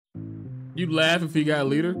You laugh if he got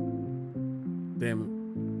leader? Damn it.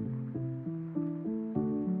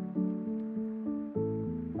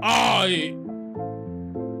 Oh, yeah.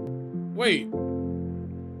 Wait.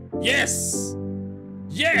 Yes.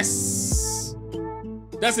 Yes.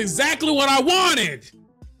 That's exactly what I wanted.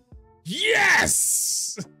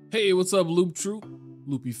 Yes. Hey, what's up, Loop Troop?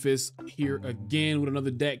 LoopyFist here again with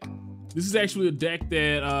another deck. This is actually a deck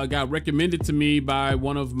that got recommended to me by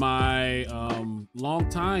one of my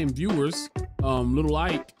longtime viewers, Little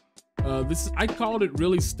Ike. I called it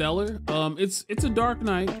really stellar. It's a Dark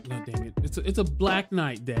Knight. Oh, damn it! It's a Black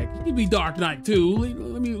Knight deck. It can be Dark Knight too.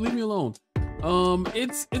 Leave me alone.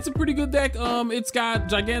 It's a pretty good deck. It's got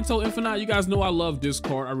Giganto Infinite. You guys know I love this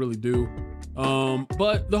card. I really do.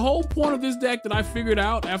 But the whole point of this deck that I figured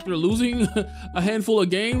out after losing a handful of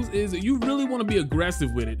games is that you really want to be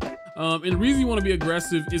aggressive with it. And the reason you want to be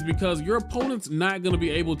aggressive is because your opponent's not going to be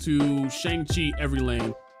able to Shang-Chi every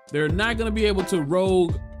lane. They're not going to be able to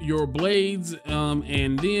rogue your blades,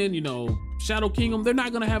 and then, you know, Shadow King them. They're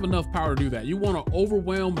not going to have enough power to do that. You want to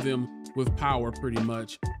overwhelm them with power pretty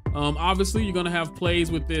much. Obviously, you're going to have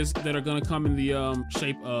plays with this that are going to come in the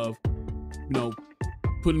shape of, you know,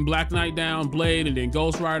 putting Black Knight down, Blade, and then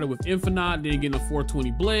Ghost Rider with Infinite, then getting a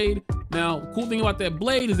 420 Blade. Now, the cool thing about that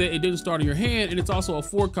Blade is that it didn't start in your hand, and it's also a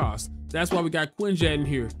 4 cost. That's why we got Quinjet in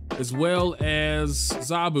here, as well as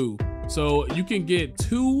Zabu. So you can get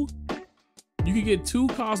two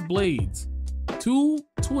cost blades,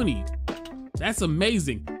 220. That's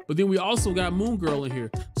amazing. But then we also got Moon Girl in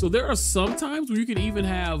here. So there are some times where you can even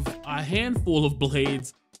have a handful of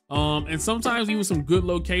blades, and sometimes even some good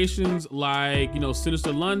locations like, you know,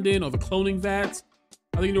 Sinister London or the cloning vats.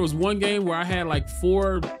 I think there was one game where I had like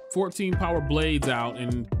 14 power blades out,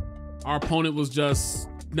 and our opponent was just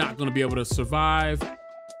not going to be able to survive.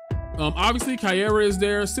 Obviously, Kyera is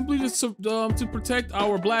there simply just to protect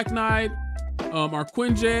our Black Knight, our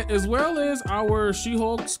Quinjet, as well as our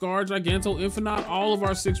She-Hulk, Scar, Giganto, Infinite, all of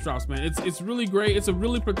our 6-drops, man. It's really great. It's a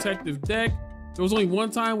really protective deck. There was only one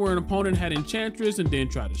time where an opponent had Enchantress and then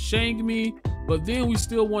tried to Shang me, but then we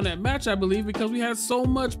still won that match, I believe, because we had so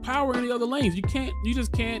much power in the other lanes. You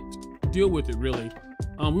just can't deal with it, really.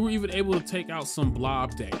 We were even able to take out some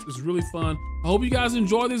blob decks. It's really fun. I hope you guys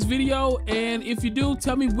enjoy this video, and if you do,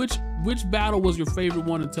 tell me which battle was your favorite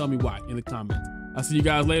one and tell me why in the comments. I'll see you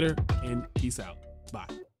guys later, and peace out. Bye.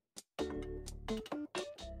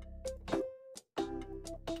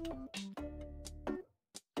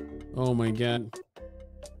 Oh my God.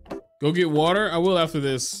 Go get water? I will after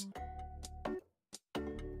this.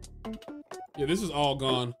 Yeah, this is all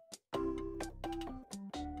gone.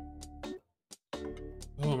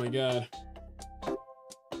 Oh my God.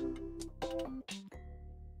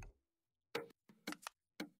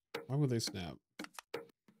 Why would they snap?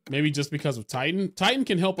 Maybe just because of Titan? Titan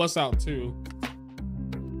can help us out too.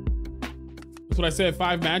 That's what I said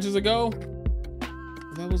 5 matches ago?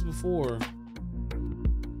 That was before.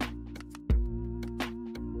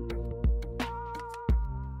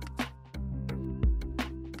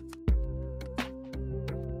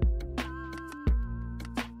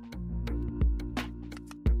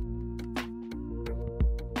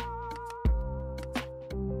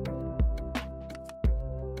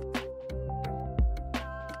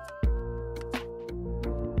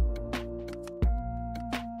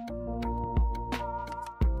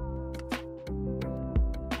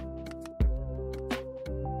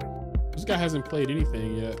 This guy hasn't played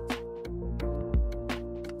anything yet.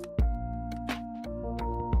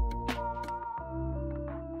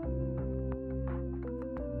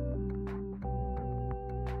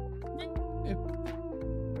 Yeah.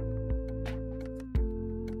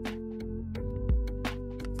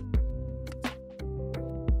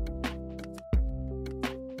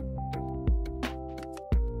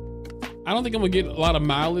 I don't think I'm gonna get a lot of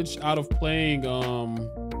mileage out of playing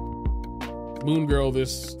Moon Girl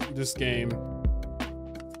this game.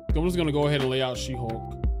 I'm just gonna go ahead and lay out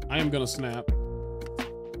She-Hulk. I am gonna snap.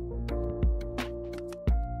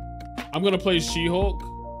 I'm gonna play She-Hulk.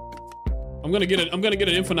 I'm gonna get an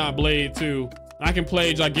Infinite Blade too. I can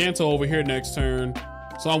play Giganto over here next turn.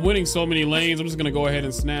 So I'm winning so many lanes. I'm just gonna go ahead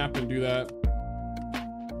and snap and do that.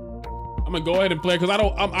 I'm gonna go ahead and play because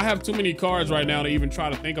I have too many cards right now to even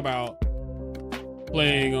try to think about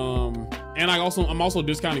playing. And I'm also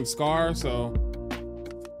discounting Scar, so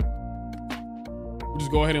we'll just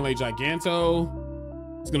go ahead and lay Giganto.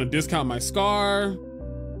 It's gonna discount my Scar.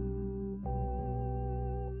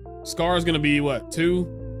 Scar is gonna be what, 2?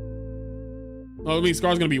 Oh, I mean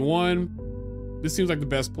Scar's gonna be 1. This seems like the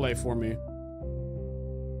best play for me.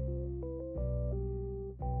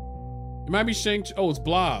 It might be Shang-Chi. Oh, it's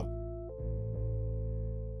Blob.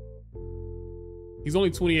 He's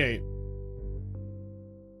only 28.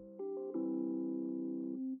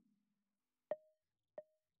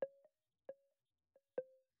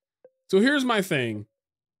 So here's my thing.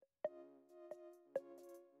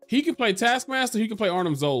 He can play Taskmaster, he can play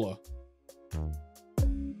Arnim Zola.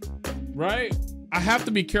 Right? I have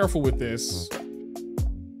to be careful with this.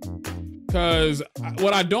 Because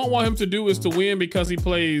what I don't want him to do is to win because he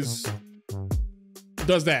does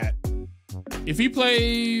that. If he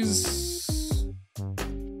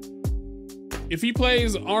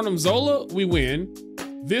plays Arnim Zola, we win.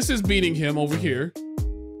 This is beating him over here.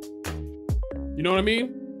 You know what I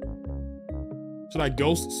mean? Should I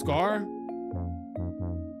Ghost Scar?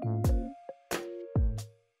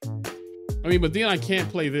 I mean, but then I can't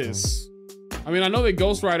play this. I mean, I know that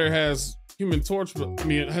Ghost Rider has Human Torch, but I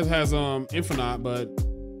mean, it has Infinite, but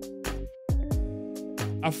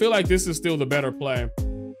I feel like this is still the better play.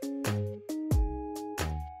 You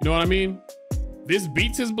know what I mean? This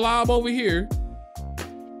beats his blob over here.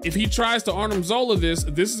 If he tries to Arnim Zola this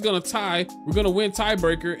is gonna tie. We're gonna win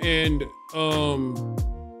tiebreaker, and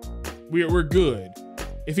we're good.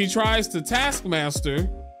 If he tries to Taskmaster,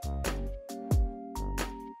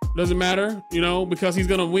 doesn't matter, you know, because he's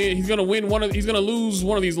gonna win. He's gonna lose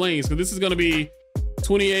one of these lanes, because this is gonna be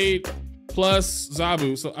 28 plus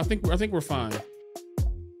Zabu. So I think we're fine.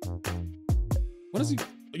 What is he?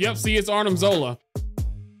 Yep, see, it's Arnim Zola.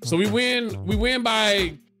 So we win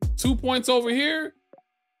by 2 points over here.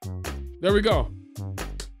 There we go.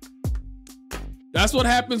 That's what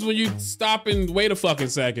happens when you stop and wait a fucking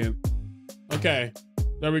second. Okay,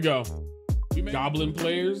 there we go. Goblin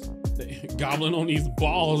players. Goblin on these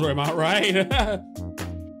balls, am I right?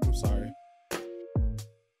 I'm sorry.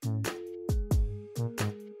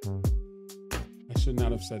 I should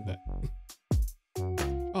not have said that.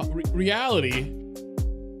 Oh, reality.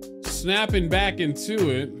 Snapping back into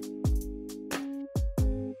it.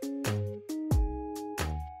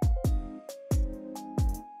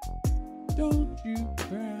 Don't you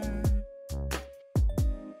cry.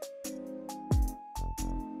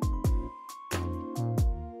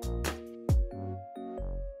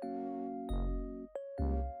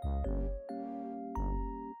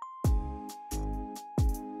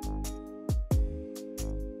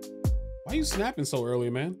 Why are you snapping so early,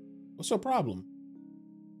 man? What's your problem?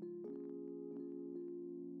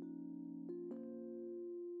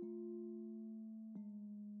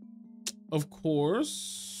 Of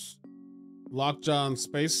course. Lockjaw and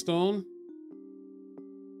Space Stone.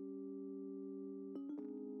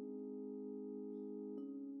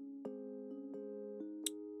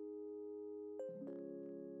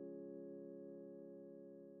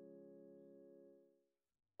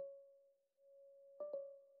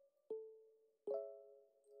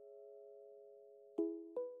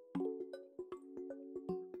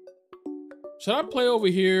 Should I play over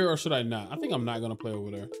here or should I not? I think I'm not gonna play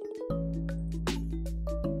over there.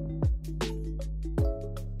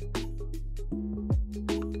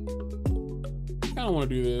 I kinda wanna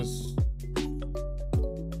do this.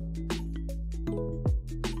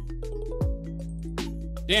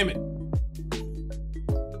 Damn it.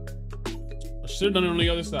 I should've done it on the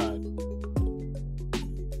other side.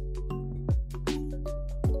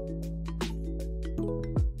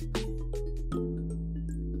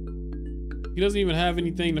 He doesn't even have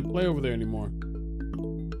anything to play over there anymore.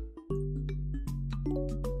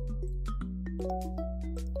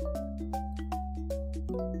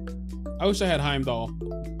 I wish I had Heimdall.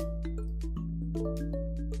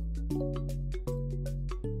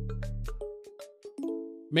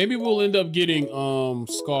 Maybe we'll end up getting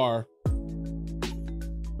Scar.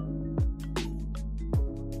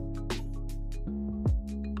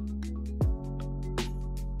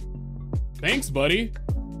 Thanks, buddy.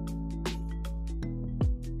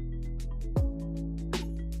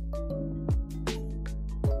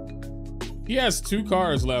 He has 2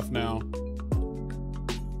 cars left now.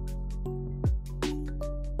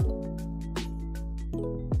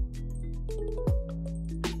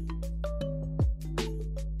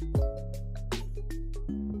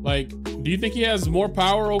 Like, do you think he has more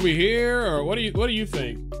power over here, or what do you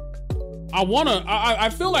think? I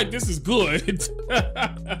feel like this is good.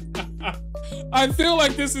 I feel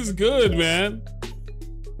like this is good, man.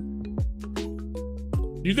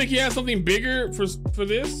 Do you think he has something bigger for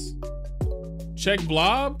this? Check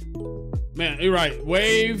Blob? Man, you're right.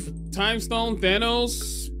 Wave, Time Stone,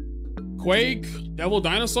 Thanos, Quake, Devil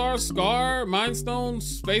Dinosaur, Scar, Mind Stone,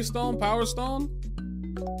 Space Stone, Power Stone.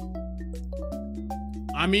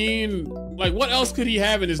 I mean, like, what else could he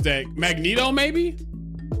have in his deck? Magneto, maybe?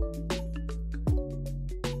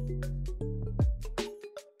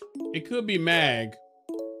 It could be Mag.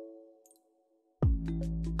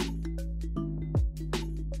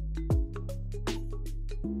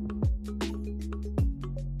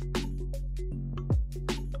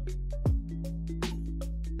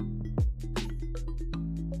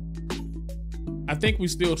 I think we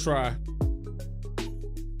still try.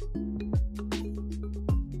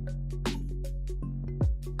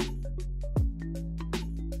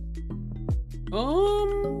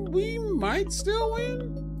 We might still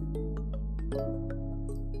win.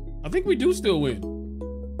 I think we do still win.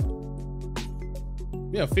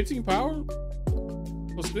 Yeah, 15 power.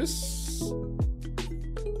 What's this?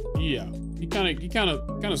 Yeah, he kind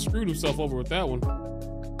of screwed himself over with that one.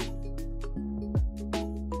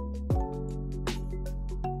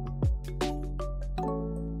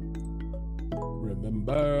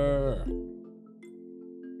 Remember.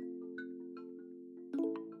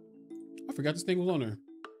 I forgot this thing was on there.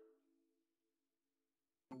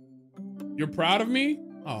 You're proud of me?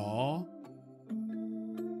 Aw.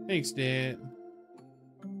 Thanks, Dad.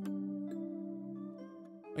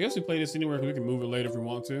 I guess we play this anywhere because we can move it later if we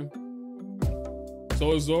want to.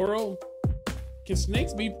 So is Zoro? Can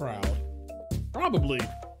snakes be proud? Probably.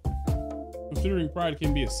 Considering pride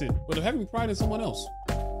can be a sin. But having pride in someone else?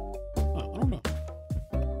 I don't know.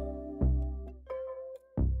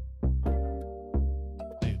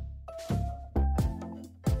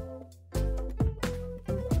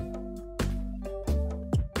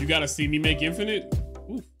 You gotta see me make infinite?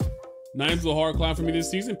 Oof. 9's a hard climb for me this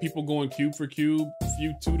season. People going cube for cube,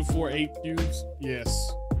 few 2 to 4, 8 cubes.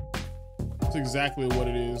 Yes. That's exactly what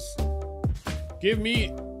it is. Give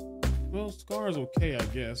me, well, Scar is okay, I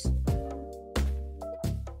guess.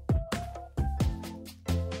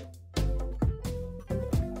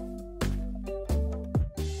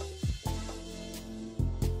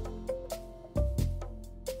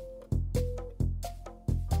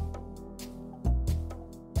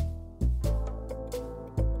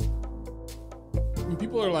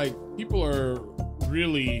 People are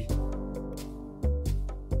really,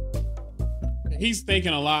 he's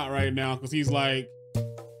thinking a lot right now because he's like,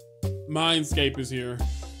 Mindscape is here.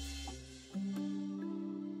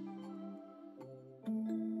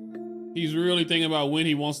 He's really thinking about when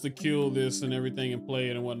he wants to kill this and everything and play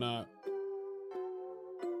it and whatnot.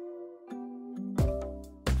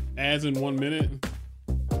 Ads in 1 minute.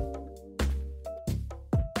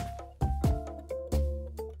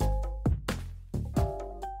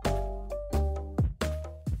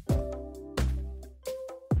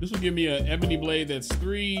 This will give me an ebony blade that's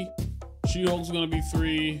 3. She-Hulk's gonna be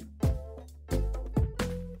 3.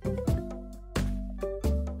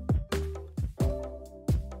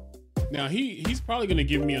 Now he's probably gonna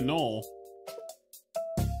give me a null.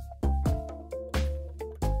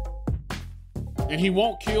 And he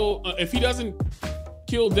won't kill, if he doesn't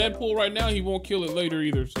kill Deadpool right now, he won't kill it later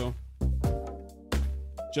either, so.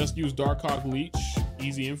 Just use Darkhawk Leech,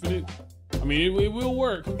 easy infinite. I mean, it will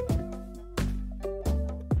work.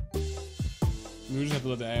 We just have to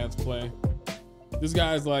let the ads play. This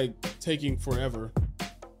guy's like taking forever.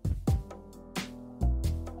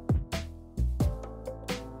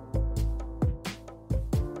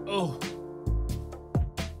 Oh.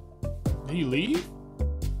 Did he leave?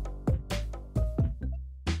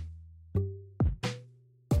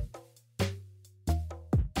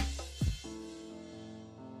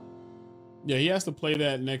 Yeah, he has to play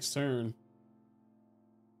that next turn.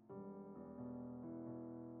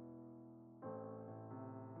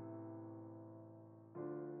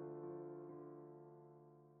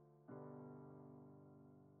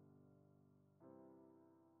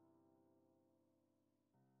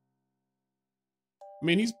 I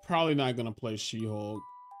mean, he's probably not gonna play She-Hulk.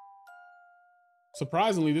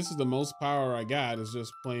 Surprisingly, this is the most power I got, is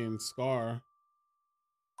just playing Scar.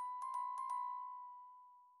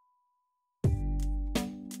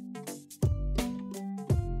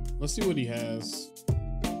 Let's see what he has.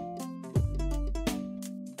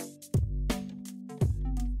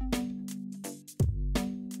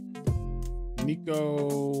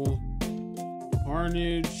 Nico,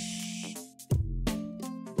 Carnage.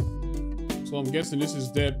 So I'm guessing this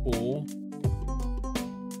is Deadpool.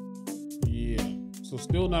 Yeah, so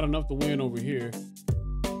still not enough to win over here.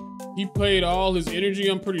 He played all his energy,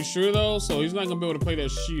 I'm pretty sure though, so he's not gonna be able to play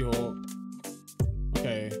that She-Hulk.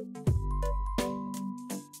 Okay.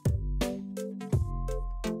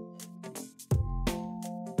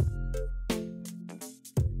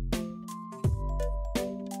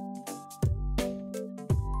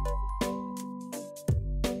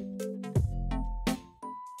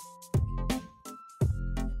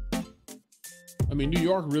 I mean, New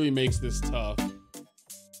York really makes this tough.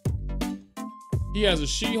 He has a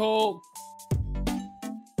She-Hulk.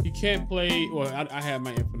 He can't play, well, I have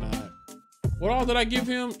my Infinite. What all did I give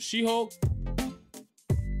him? She-Hulk?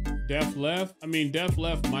 Def Left? I mean, Def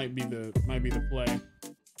Left might be the play.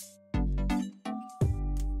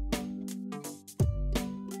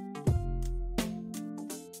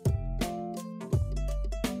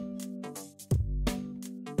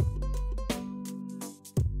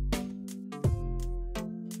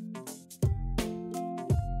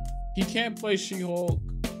 He can't play She-Hulk.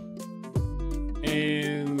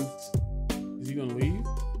 And is he gonna leave?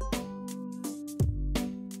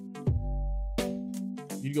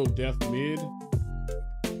 You go Death mid.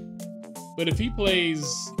 But if he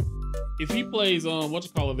plays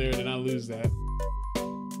whatchamacallit there, then I lose that.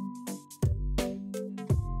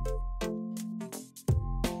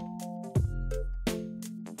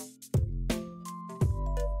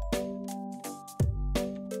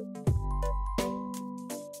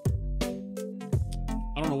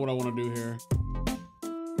 I don't know what I want to do here.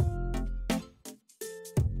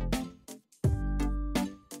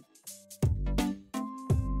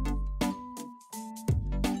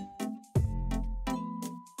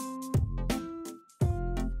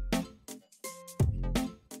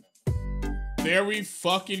 There we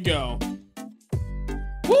fucking go.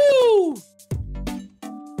 Woo!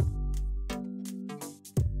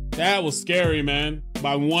 That was scary, man.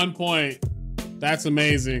 By 1 point. That's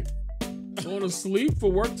amazing. Going to sleep for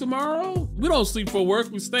work tomorrow? We don't sleep for work,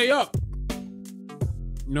 we stay up.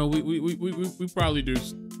 No, we probably do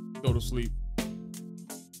go to sleep.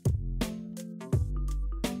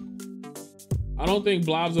 I don't think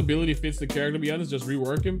Blob's ability fits the character, to be honest. Just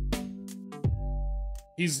rework him.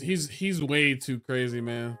 He's way too crazy,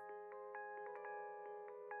 man.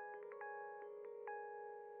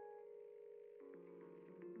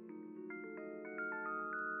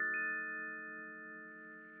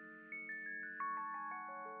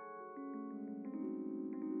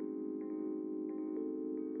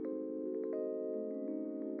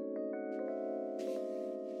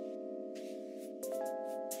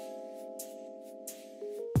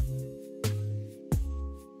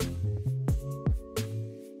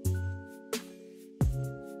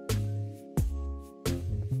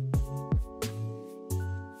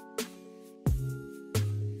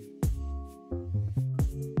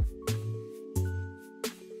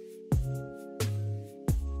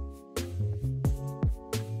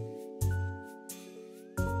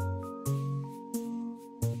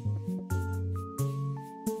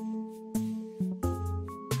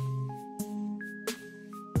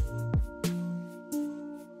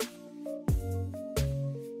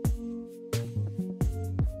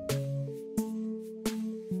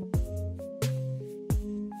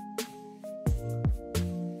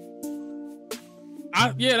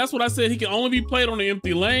 Yeah, that's what I said. He can only be played on the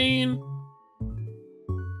empty lane.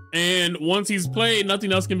 And once he's played,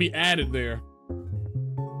 nothing else can be added there.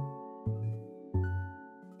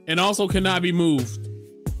 And also cannot be moved.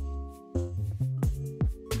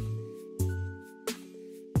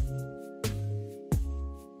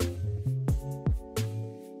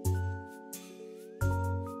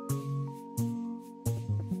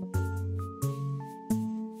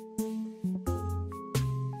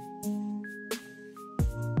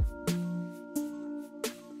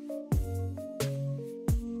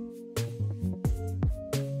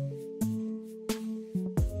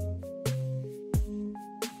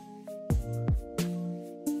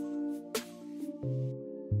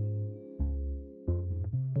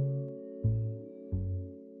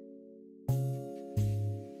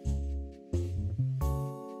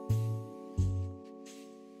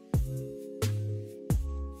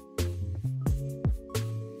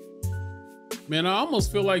 Man, I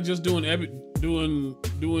almost feel like just doing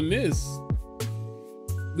this.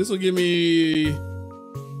 This will give me,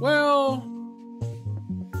 well,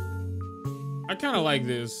 I kind of like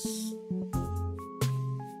this.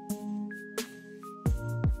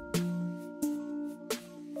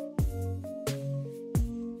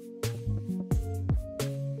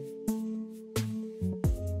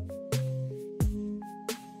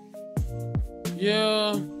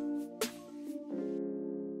 Yeah.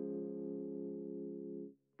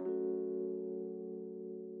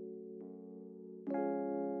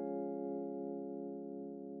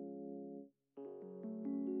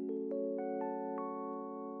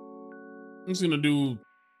 I'm just gonna do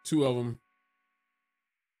 2 of them.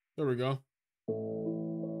 There we go.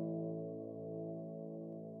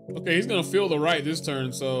 Okay, he's gonna feel the right this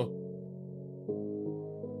turn, so.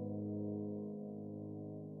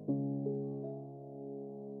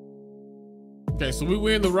 Okay, so we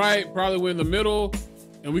win the right, probably win the middle,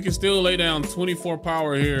 and we can still lay down 24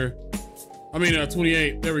 power here. I mean,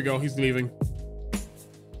 28. There we go, he's leaving.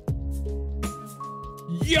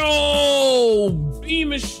 Yo,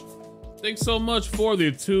 Beamish. Thanks so much for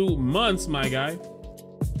the 2 months, my guy.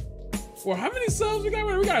 Well, how many subs we got?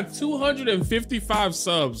 We got 255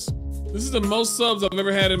 subs. This is the most subs I've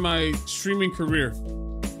ever had in my streaming career.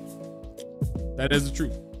 That is the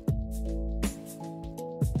truth.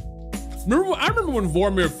 I remember when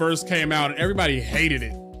Vormir first came out and everybody hated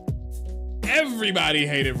it. Everybody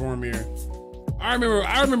hated Vormir. I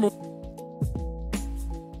remember.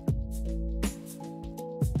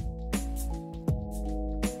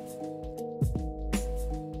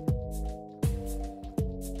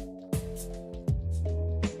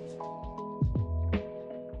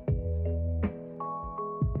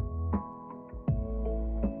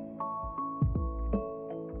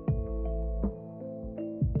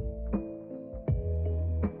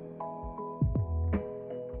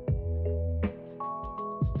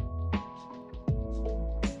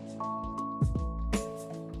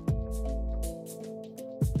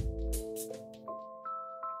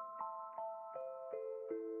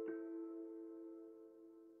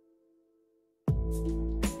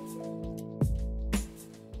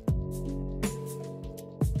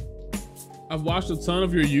 I've watched a ton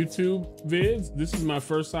of your YouTube vids. This is my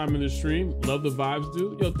first time in the stream. Love the vibes,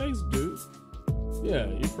 dude. Yo, thanks, dude. Yeah,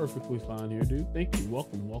 you're perfectly fine here, dude. Thank you.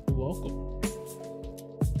 Welcome, welcome, welcome.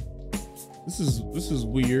 This is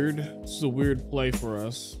weird. This is a weird play for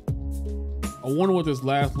us. I wonder what this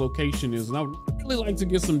last location is, and I would really like to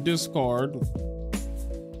get some discard.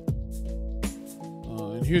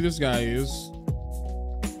 And here this guy is.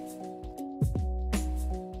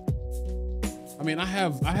 I mean, I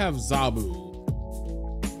have Zabu.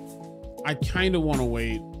 I kind of want to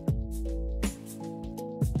wait.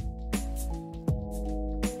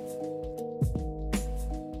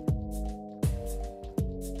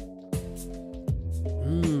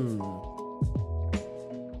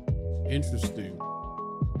 Interesting.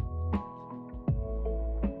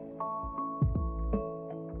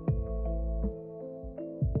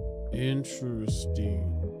 Interesting.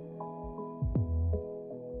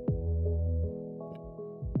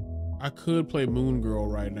 I could play Moon Girl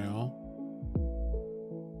right now.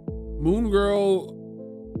 Moon Girl,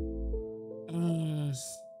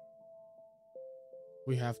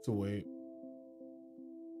 we have to wait.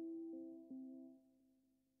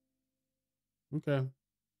 Okay.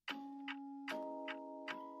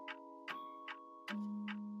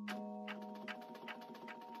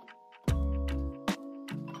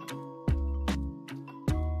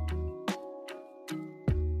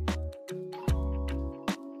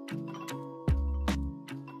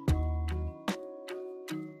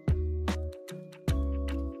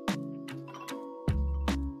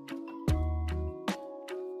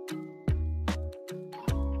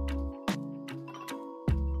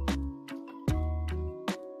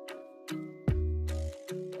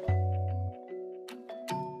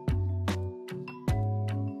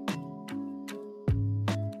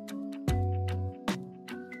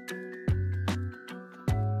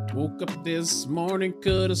 Woke up this morning,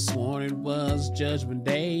 could have sworn it was Judgment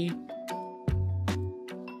Day.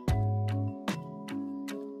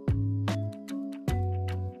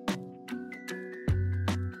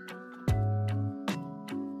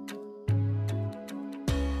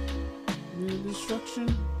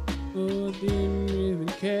 Destruction, oh, didn't even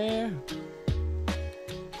care.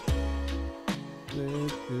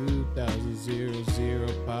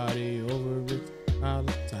 2000 party over it all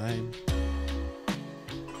the time.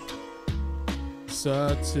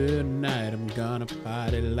 So tonight I'm gonna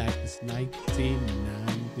party like it's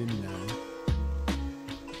 1999.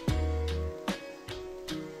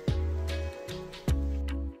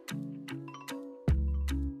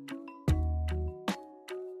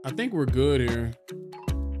 I think we're good here.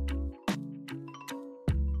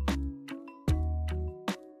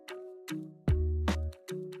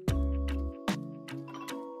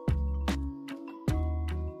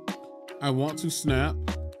 I want to snap.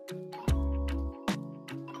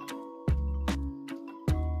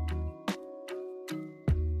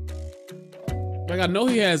 Like, I know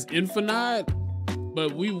he has Infinite,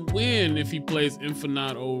 but we win if he plays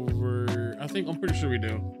Infinite over, I'm pretty sure we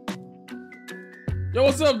do. Yo,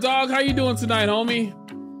 what's up, dog? How you doing tonight, homie?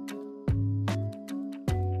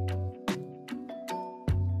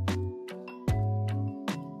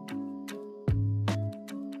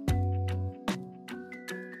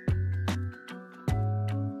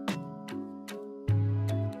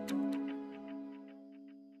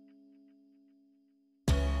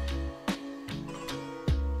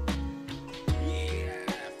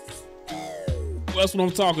 That's what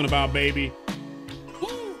I'm talking about, baby.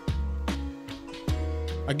 Woo.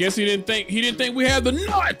 I guess he didn't think we had the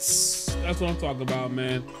nuts. That's what I'm talking about,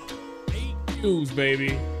 man. 8 Qs,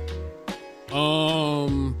 baby.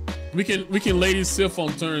 We can Lady Sif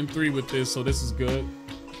on turn 3 with this, so this is good.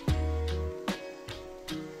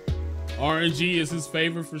 RNG is his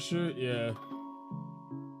favorite for sure. Yeah.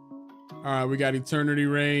 All right, we got Eternity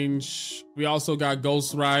Range. We also got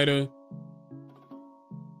Ghost Rider.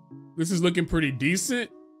 This is looking pretty decent.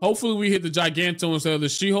 Hopefully we hit the Giganto instead of the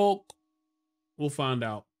She-Hulk. We'll find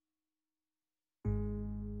out.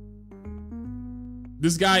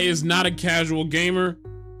 This guy is not a casual gamer.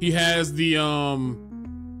 He has the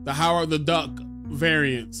Howard the Duck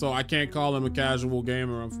variant, so I can't call him a casual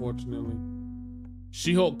gamer, unfortunately.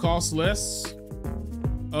 She-Hulk costs less.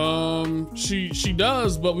 She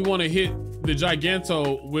does, but we want to hit the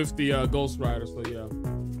Giganto with the Ghost Rider, so yeah.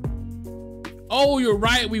 Oh, you're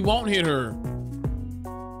right, we won't hit her.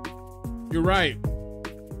 You're right.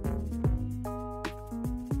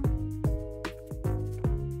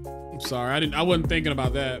 I'm sorry, I wasn't thinking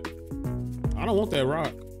about that. I don't want that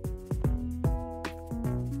rock.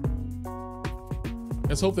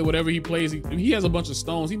 Let's hope that whatever he plays, he has a bunch of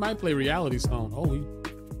stones. He might play Reality Stone. Oh,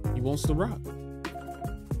 he wants the rock.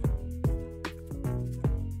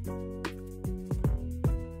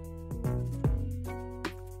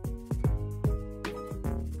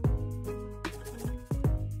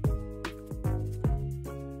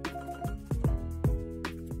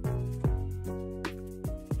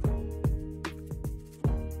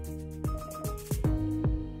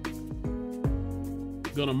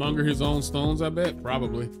 Gonna monger his own stones, I bet.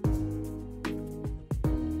 Probably.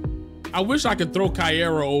 I wish I could throw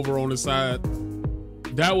Kyera over on the side.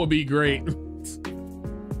 That would be great.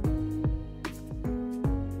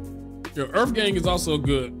 Your Earth Gang is also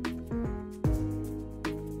good.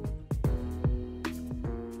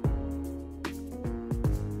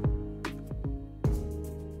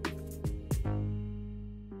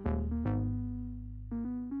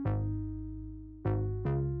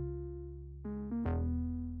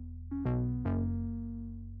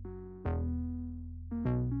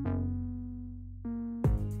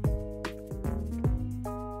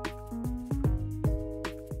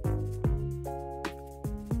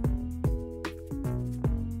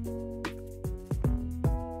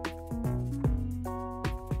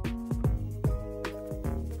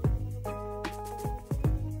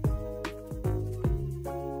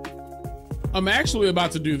 I'm actually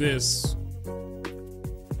about to do this.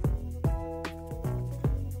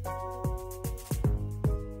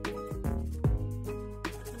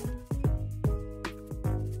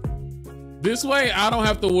 This way, I don't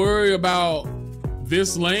have to worry about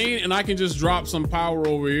this lane and I can just drop some power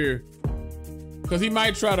over here. Cause he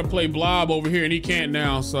might try to play Blob over here and he can't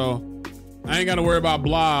now, so I ain't gotta worry about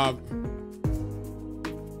Blob.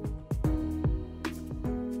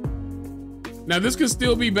 Now this could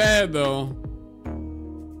still be bad though.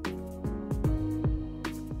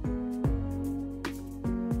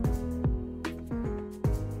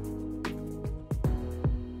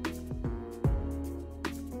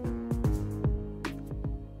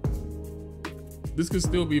 This could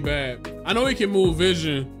still be bad. I know he can move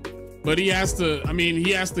Vision, but he has to, I mean,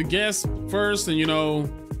 he has to guess first, and you know,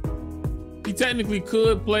 he technically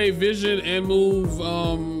could play Vision and move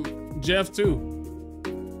Jeff too.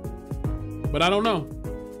 But I don't know.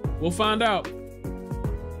 We'll find out.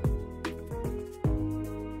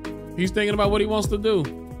 He's thinking about what he wants to do.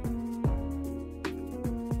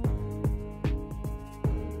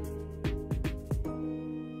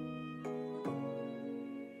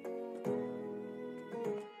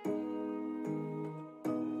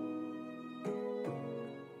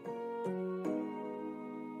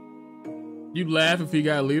 You'd laugh if he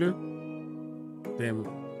got leader? Damn it.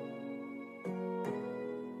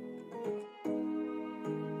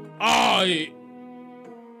 Oh, yeah.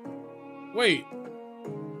 Wait.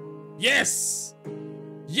 Yes.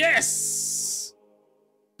 Yes.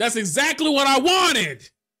 That's exactly what I wanted.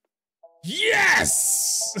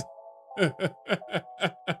 Yes.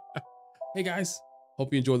 Hey guys,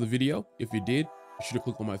 hope you enjoyed the video. If you did, be sure to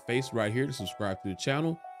click on my face right here to subscribe to the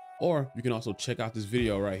channel, or you can also check out this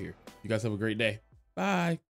video right here. You guys have a great day. Bye.